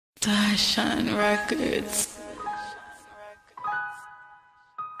Dashan Records.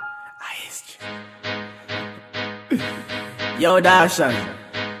 Yo, Dashan.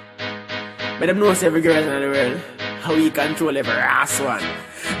 Let them know every girl in the world how we control every ass one.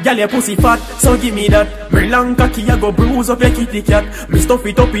 Girl, your pussy fat, so give me that. Me long cocky, I go bruise up your kitty cat. Me stuff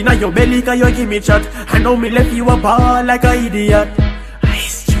it up inna your belly, cause you give me chat. And now me left you a ball like a idiot.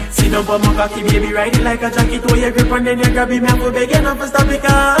 Sit down for my cocky, baby, ride it like a jacket. Oh, you grip and then you grab it, me have to beg enough to stop it,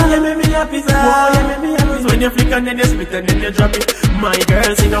 cause you make me happy, sir. Oh, you make me happy. When you flick and then you split and then you drop it. My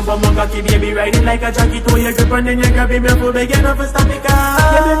girl, sit down for my cocky, baby, ride it like a jacket. Oh, you grip and then you grab it, me have to beg enough to stop it,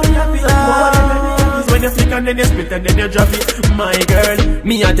 cause you make me happy, sir. Oh, you make me happy. When you flick and then you split and then you drop it. My girl,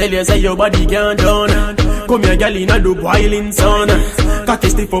 me I tell you, say your body can't done. Come here, girl, inna the boiling sun. Cocky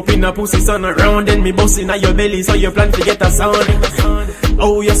stiff up in a pussy sun around. Then me bust inna your belly, so you plan to get a sound.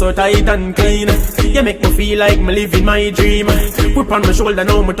 Oh, you're so tight and clean. You make me feel like me living my dream. Put on my shoulder,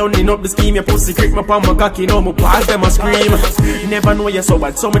 now me turning up the steam. Your pussy grip me on my cocky, now me pause them a scream. Never know you're so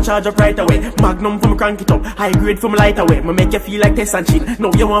bad, so me charge up right away. Magnum from crank it up, high grade from light away. Me make you feel like test and cheat.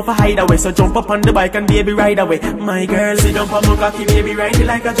 Now you want to hide away, so jump up on the bike and baby ride away. My girl, sit down for my cocky, baby, ride it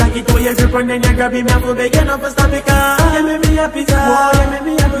like a jacket. Oh, you grip and then you grab it, me have to beg enough to stop it, cause you make me happy, sir. Oh, you make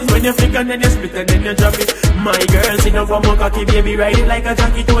me happy. When you flick and then you split and then you drop it. My girl, sit down for my cocky, baby, ride it like a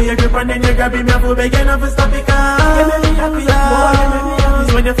jacket. Oh, you grip and then you grab it, me have to beg enough to stop it, cause you make me happy, sir. Oh, you make me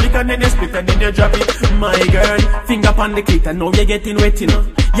happy. When you flick and then you split and then you drop it. My girl, finger on the clit and now you're getting wet, you know.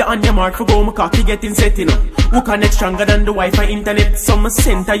 You're on your mark for go, my cocky getting set, you know. Who connect stronger than the Wi-Fi internet? Some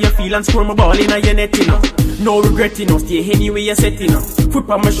center you feel and screw my ball in your net, you know. No regret, you know, stay anyway you set, you know. Foot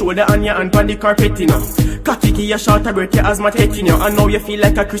on my shoulder and your hand on the carpet, you know. Cocky key, your short a break, your asthma taking you. And now you feel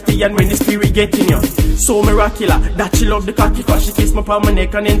like a Christian when the spirit getting you. So miraculous, that she love the cocky, cause she kiss me on my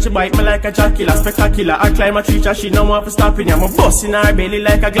neck and then she bite me like a jackula. Spectacular, I climb a tree and she don't want to stop in you. I'm busting her belly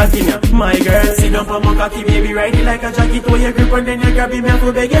like a Glock in you. My girl, sit down for my cocky, baby, ride it like a jacket. Oh, you grip and then you grab it, me have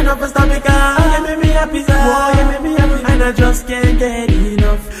to beg enough to stop it, cause you make me happy, sir. Oh, you make me happy. And I just can't get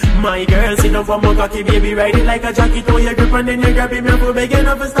enough. My girl, sit down for my cocky, baby, ride it like a jacket. Oh, you grip and then you grab it, me have to beg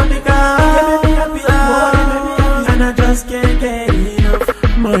enough to stop it, cause you make me happy, sir. Oh, you make me happy. And I just can't get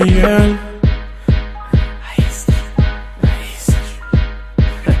enough. My girl.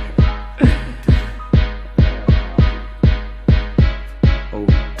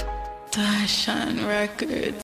 Dashan Records.